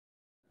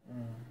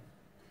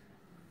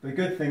The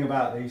good thing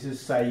about these is,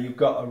 say you've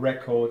got a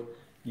record,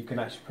 you can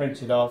actually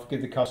print it off,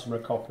 give the customer a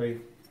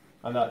copy,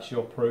 and that's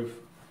your proof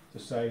to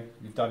say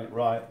you've done it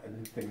right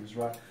and things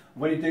right.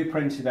 When you do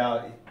print it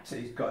out,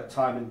 it's got a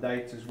time and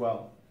date as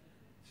well.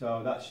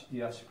 So that's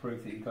a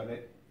proof that you got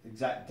it,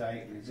 exact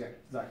date and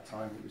exact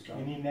time it was done.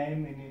 Any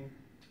name, any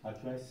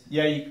address?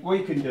 Yeah, what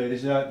you can do,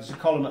 there's a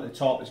column at the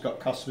top that's got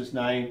customer's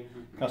name,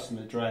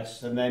 customer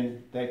address, and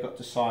then they've got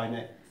to sign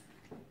it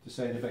to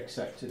say they've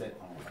accepted it.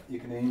 You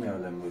can email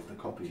them with the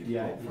copy you've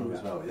got through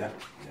as well, yeah?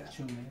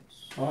 2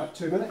 minutes. Alright,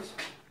 2 minutes.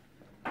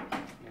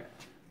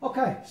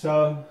 Okay,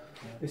 so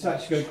it's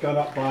actually gone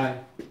up by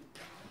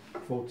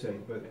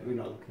 14, but we're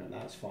not looking at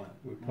that, it's fine.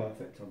 We're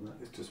perfect on that.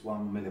 It's just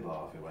 1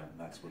 millibar if it went,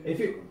 that's what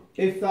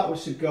If that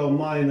was to go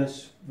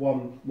minus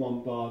one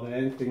bar, then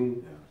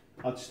anything,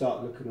 I'd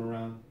start looking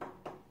around,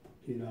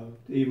 you know,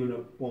 even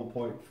at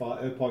 1.5,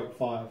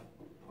 0.5.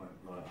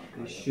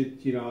 It should,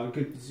 you know, a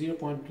good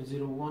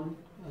 0.01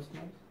 as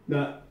well.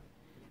 No,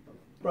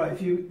 right.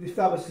 If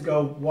that was to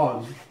go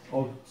 1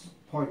 or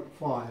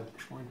 0.5,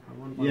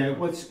 yeah.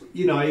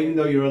 You know, even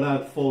though you're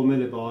allowed 4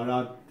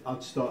 millibar,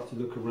 I'd start to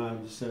look around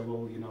and say,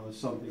 well, you know, there's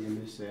something in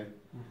this here.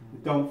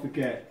 Don't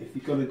forget, if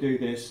you're going to do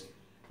this,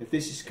 if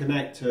this is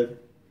connected,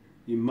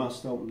 you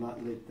must open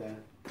that lid there.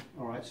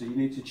 All right. So you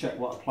need to check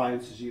what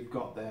appliances you've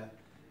got there,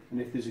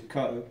 and if there's a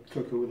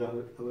cooker with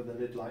a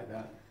lid like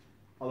that.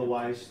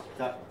 Otherwise,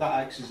 that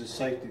acts as a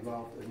safety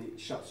valve and it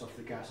shuts off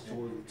the gas to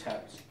all the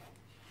taps.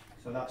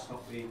 So that's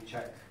not being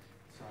checked.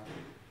 So,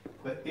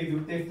 but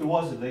if there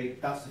was a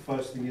leak, that's the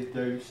first thing you'd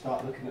do.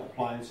 Start looking at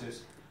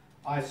appliances,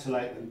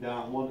 isolate them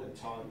down one at a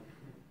time,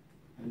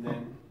 and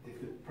then if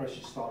the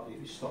pressure starts,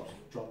 if it stops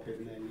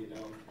dropping, then you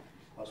know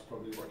that's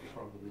probably what your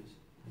problem is.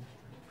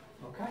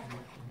 Okay.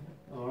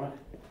 All right.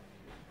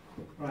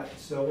 Right.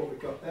 So what we've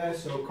got there.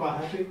 So quite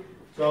happy.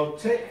 So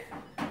tick,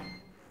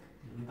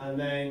 and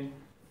then.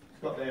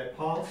 Got their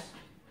pass,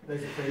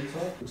 there's the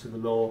printer, into the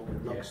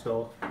lock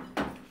store,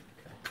 and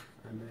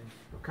then,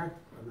 and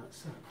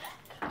that's that.